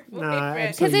about your Nah, boyfriend.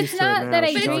 I'm so 'Cause it's used to it not now. that I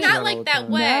She But it's talks dream- about not it like all the that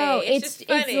time. way. No, It's just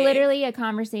funny. literally a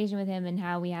conversation with him and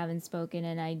how we haven't spoken,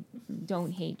 and I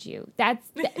don't hate you.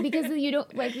 Because you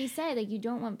don't, like we said, like you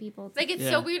don't want people to. Like, it's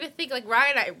Yeah. so weird to think, like,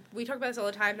 Ryan and I, we talk about this all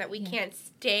the time, that we can't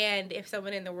stand if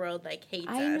someone in the world, like, hates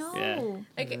I us. know. Yeah.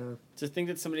 Like, Yeah. To think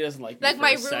that somebody doesn't like Like me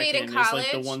my for a roommate in second is, like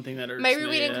college- the one thing that irks my me,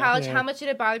 roommate in yeah. college, Yeah. how much did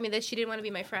it bother me that she didn't want to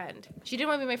be my friend? She didn't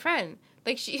want to be my friend.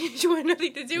 Like, she wanted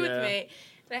nothing to do with Yeah. me.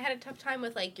 And I had a tough time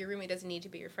with, like, your roommate doesn't need to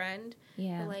be your friend.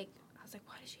 Yeah. But, like, I was like,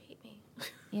 why does she hate me?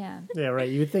 Yeah. Yeah, right.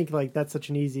 You would think like that's such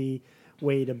an easy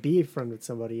way to be a friend with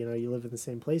somebody. You know, you live in the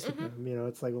same place Mm-hmm. with them. You know,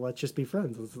 it's like, well, let's just be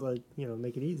friends. Let's like,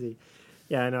 make it easy.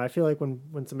 Yeah, I know. I feel like when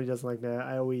somebody doesn't like that,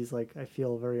 I always I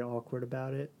feel very awkward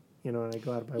about it. You know, and I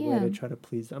go out of my way Yeah. to try to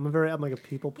please them. I'm like a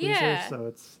people pleaser, Yeah. so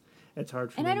it's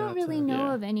hard for And me. I don't not really to, know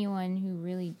Yeah. of anyone who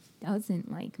really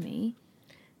doesn't like me.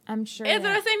 I'm sure. That's what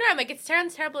I that- was saying to her. I'm like, it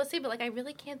sounds terrible to say, but, like, I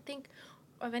really can't think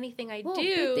of anything I Well,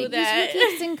 do but that... who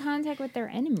keeps in contact with their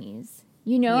enemies?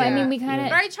 You know, I Yeah. mean, we kind of.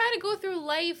 But I try to go through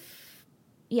life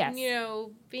Yes.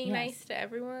 being Yes. nice to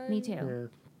everyone. Me too. Yeah.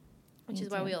 Which Me is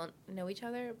why too. we all know each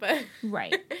other, but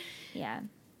Right. Yeah.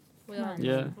 we all have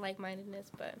Yeah.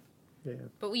 like-mindedness, but Yeah.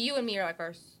 you and me are like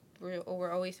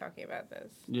we're always talking about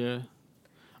this. Yeah.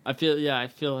 I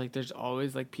feel like there's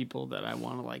always like people that I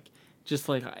want to like, just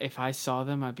like if I saw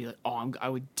them, I'd be like, oh, I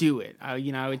would do it. I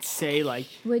would say like,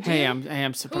 Would hey, you? I'm,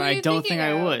 Who but are I you don't thinking think I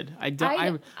of? would.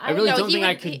 I I really No, don't he think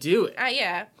I would- could do it.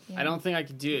 Yeah. I don't think I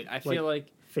could do it. I feel like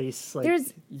Face like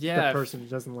There's yeah, the person who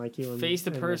doesn't like you. face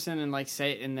the and person and like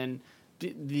say it, and then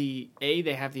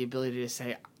they have the ability to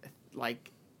say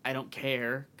like I don't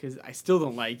care because I still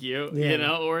don't like you,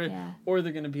 Yeah. or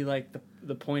they're gonna be like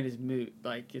the point is moot,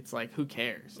 like it's like who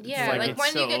cares? It's Yeah, like it's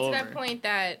when so you get to that over. point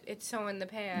that it's so in the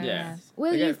past. Yeah.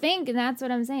 Well, Like you I- think, and that's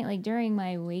what I'm saying. Like during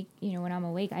my wake, when I'm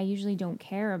awake, I usually don't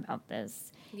care about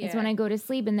this. It's when I go to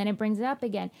sleep, and then it brings it up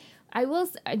again. Do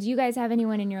you guys have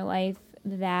anyone in your life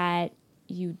that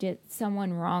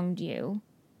someone wronged you,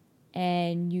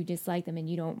 and you dislike them, and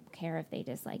you don't care if they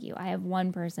dislike you? I have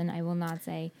one person. I will not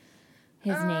say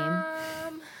his name,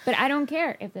 but I don't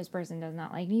care if this person does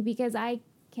not like me because I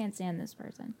can't stand this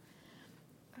person.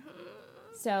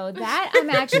 So that I'm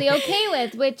actually okay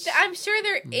with, which I'm sure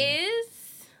there is.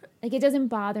 like it doesn't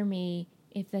bother me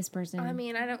if this person. I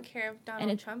mean, I don't care if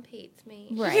Donald Trump hates me.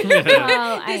 Right. Well,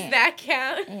 Does that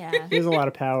count? Yeah. He has a lot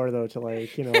of power though to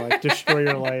like destroy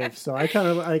your life. So I kind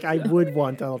of like I would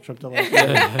want Donald Trump to like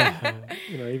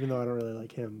me, even though I don't really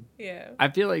like him. Yeah. I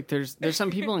feel like there's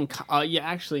some people in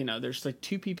actually no, there's like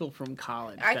two people from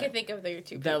college I can think of the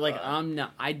two people. that like I'm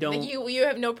not, I don't Like you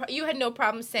have you had no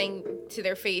problem saying to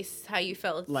their face how you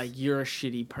felt. like you're a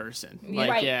shitty person. Like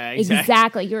Right. yeah, exactly.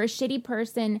 Exactly. You're a shitty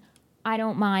person. I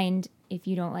don't mind if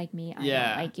you don't like me. I Yeah.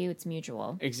 don't like you. It's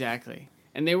mutual. Exactly.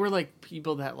 And they were like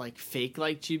people that like fake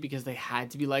liked you because they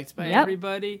had to be liked by Yep.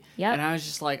 everybody. Yep. And I was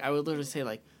just like, I would literally say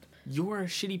like, you're a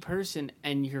shitty person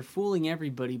and you're fooling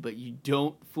everybody, but you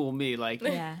don't fool me. Like,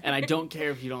 Yeah. and I don't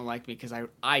care if you don't like me because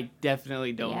I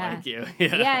definitely don't Yeah. like you.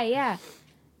 Yeah.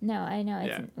 No, I know. It's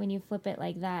Yeah. when you flip it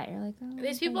like that, you're like, oh.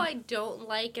 There's okay. people I don't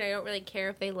like, and I don't really care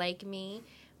if they like me,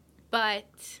 but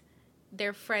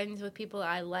they're friends with people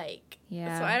I like.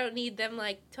 Yeah. So I don't need them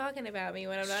like talking about me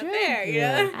when I'm not Sure. there. You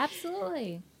Yeah. know?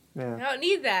 Absolutely. I Yeah. don't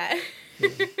need that.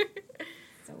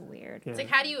 So weird. Yeah. It's like,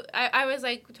 how do you? I was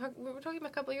like, we were talking a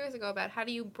couple years ago about how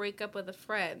do you break up with a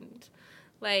friend?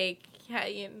 Like,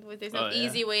 there's no Oh, yeah.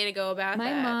 easy way to go about My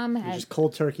that. mom You has just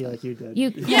cold turkey like you did.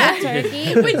 Yeah.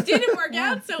 turkey. Which didn't work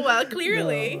out so well,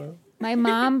 clearly. No. My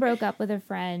mom broke up with a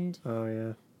friend. Oh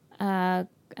yeah.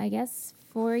 I guess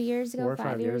 4 years ago, 4 or 5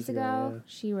 5 years years ago, ago. yeah.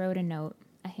 She wrote a note,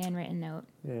 a handwritten note.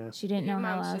 Yeah. She didn't Your know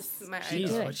how mom's else. just my Jeez,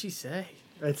 idol. what'd she say?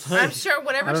 It's I'm sure I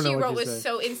whatever don't she know what wrote you was say.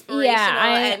 so inspirational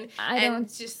I and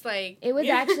don't- just like It was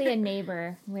actually a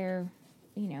neighbor where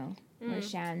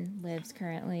Shan lives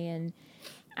currently,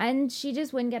 and she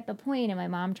just wouldn't get the point, and my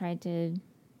mom tried to,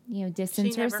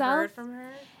 distance she never herself. heard from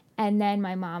her. And then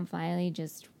my mom finally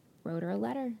just wrote her a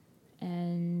letter,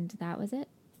 and that was it.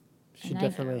 She And I-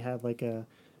 definitely had like a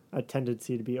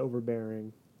tendency to be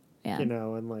overbearing, Yeah,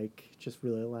 and like just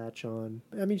really latch on.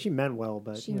 I mean, she meant well,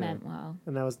 but she meant well.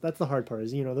 and that's the hard part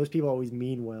is those people always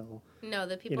mean well. No,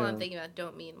 the people I'm thinking about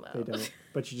don't mean well. They don't,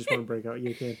 but you just want to break out.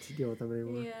 You can't deal with them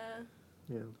anymore. Yeah.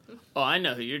 Yeah. Oh, I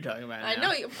know who you're talking about. I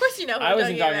now. know, of course you know who I I'm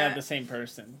wasn't talking about about. the same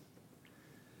person.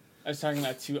 I was talking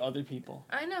about two other people.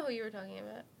 I know who you were talking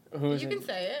about. Who was You it? can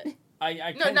say it.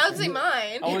 I No, can not say mine.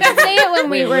 I You want can say it when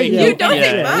we Wait, were. wait, You don't yeah.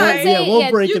 say Yeah, mine. yeah, we'll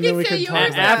Yeah, break you and then can we say can yours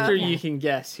talk. now. After Yeah. you can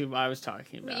guess who I was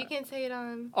talking But about. you can say it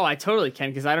on. Oh, I totally can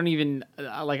because I don't even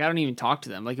talk to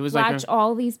them. Like it was Watch like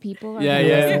all these people. Are yeah, gonna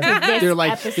yeah. listen to this They're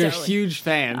like episode. they're huge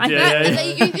fans. I know. Yeah, And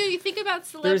yeah, then you think about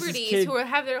There's this celebrities kid- who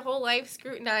have their whole life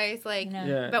scrutinized, like I know.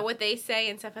 Yeah. about what they say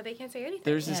and stuff, but they can't say anything.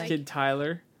 There's this Like, kid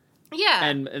Tyler Yeah.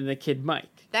 and the kid Mike.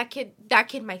 That kid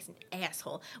Mike's an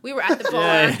asshole. We were at the bar.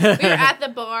 Yeah. We were at the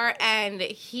bar, and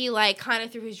he like kind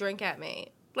of threw his drink at me,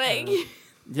 like,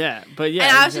 Yeah, but yeah,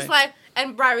 and I was exactly. just like,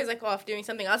 and Brian was like off doing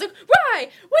something. I was like, Rye,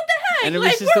 what the heck? and it was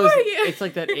Like, just where those. were you? It's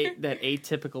like that that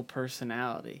atypical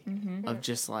personality of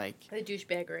just like, The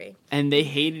douchebaggery. and they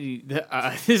hated.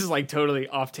 This is like totally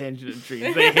off tangent of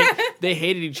dreams. They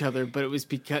hated each other, but it was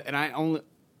because, and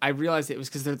I realized it was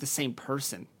because they're the same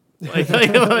person. Like That's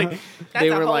they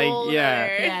a were like, whole yeah,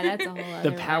 other- Yeah, that's a whole other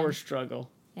the power one. struggle.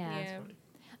 Yeah.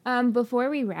 Yeah. Before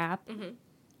we wrap, Mhm.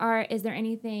 is there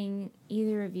anything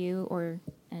either of you or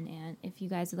an aunt, if you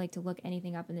guys would like to look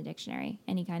anything up in the dictionary,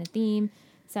 any kind of theme,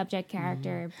 subject,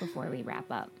 character, before we wrap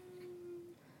up?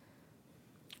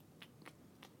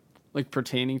 Like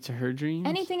pertaining to her dreams?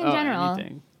 Anything in Oh, general.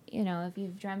 anything. If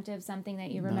you've dreamt of something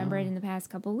that you remembered in the past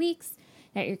couple weeks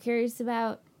that you're curious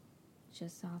about,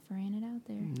 Just offering it out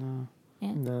there. No.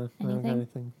 And No, I don't got anything?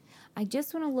 anything. I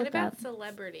just want to What look about up.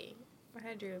 celebrity? I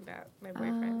had a dream about my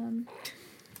boyfriend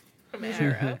from we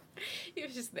Arrow. He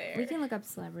was just there. can look up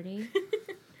celebrity.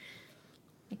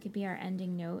 It could be our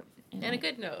ending note. And a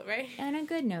good note, right? And a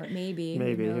good note, maybe.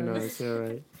 Maybe, who knows? You're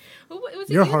right. Was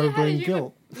it You're you that had a harboring dream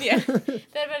guilt. Yeah.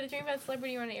 That about a dream about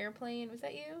celebrity on an airplane. Was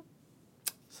that you?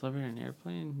 Celebrity on an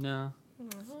airplane? No. Who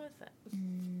was that?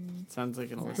 Sounds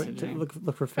like an Is Alyssa that dream. Look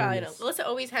for Probably not. famous. Alyssa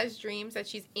always has dreams that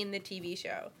she's in the TV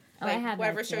show. Oh, Like I have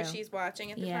whatever that show too. she's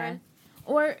watching at the Yeah. time.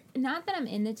 Or not that I'm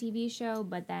in the TV show,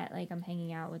 but that like I'm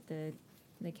hanging out with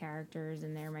the characters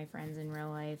and they're my friends in real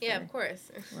life. Yeah, or of course.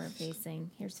 we're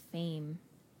facing. Here's fame.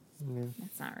 Yeah,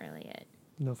 That's not really it.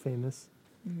 no famous.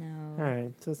 No. All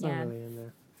right, so it's Yeah. not really in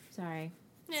there. Sorry.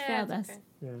 It's Yeah, failed it's us. okay.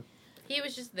 Yeah. He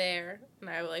was just there, and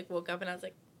I like woke up and I was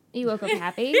like, You woke up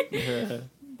happy? Yeah.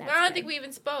 That's I don't good. think we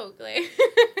even spoke. Like,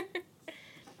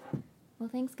 Well,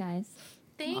 thanks, guys.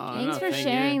 thank Oh, you. Thanks no, for thank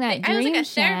sharing you. that I was dream, like a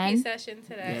therapy Shan. session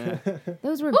today. Yeah.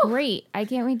 Those were great. I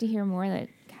can't wait to hear more that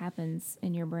happens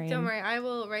in your brain. Don't worry, I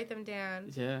will write them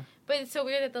down. Yeah. But it's so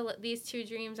weird that these two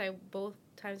dreams, both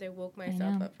times I woke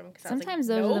myself know. up from. 'Cause Sometimes I was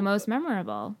like, those are the nope. most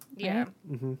memorable. Yeah. Right?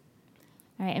 Mm-hmm.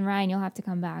 All right, and Ryan, you'll have to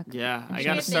come back. Yeah. And I share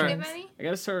gotta You some start. think dreams. of any? I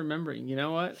gotta start remembering. You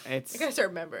know what? I It's gotta start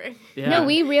remembering. yeah. No,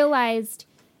 we realized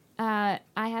I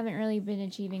haven't really been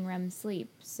achieving REM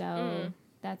sleep, so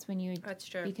that's when you That's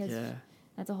true. because Yeah.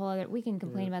 that's a whole other. We can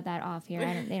complain about that off here.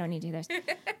 They don't need to hear this.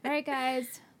 All right,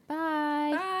 guys. Bye.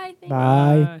 Bye. Thank you.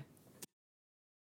 Bye. Bye.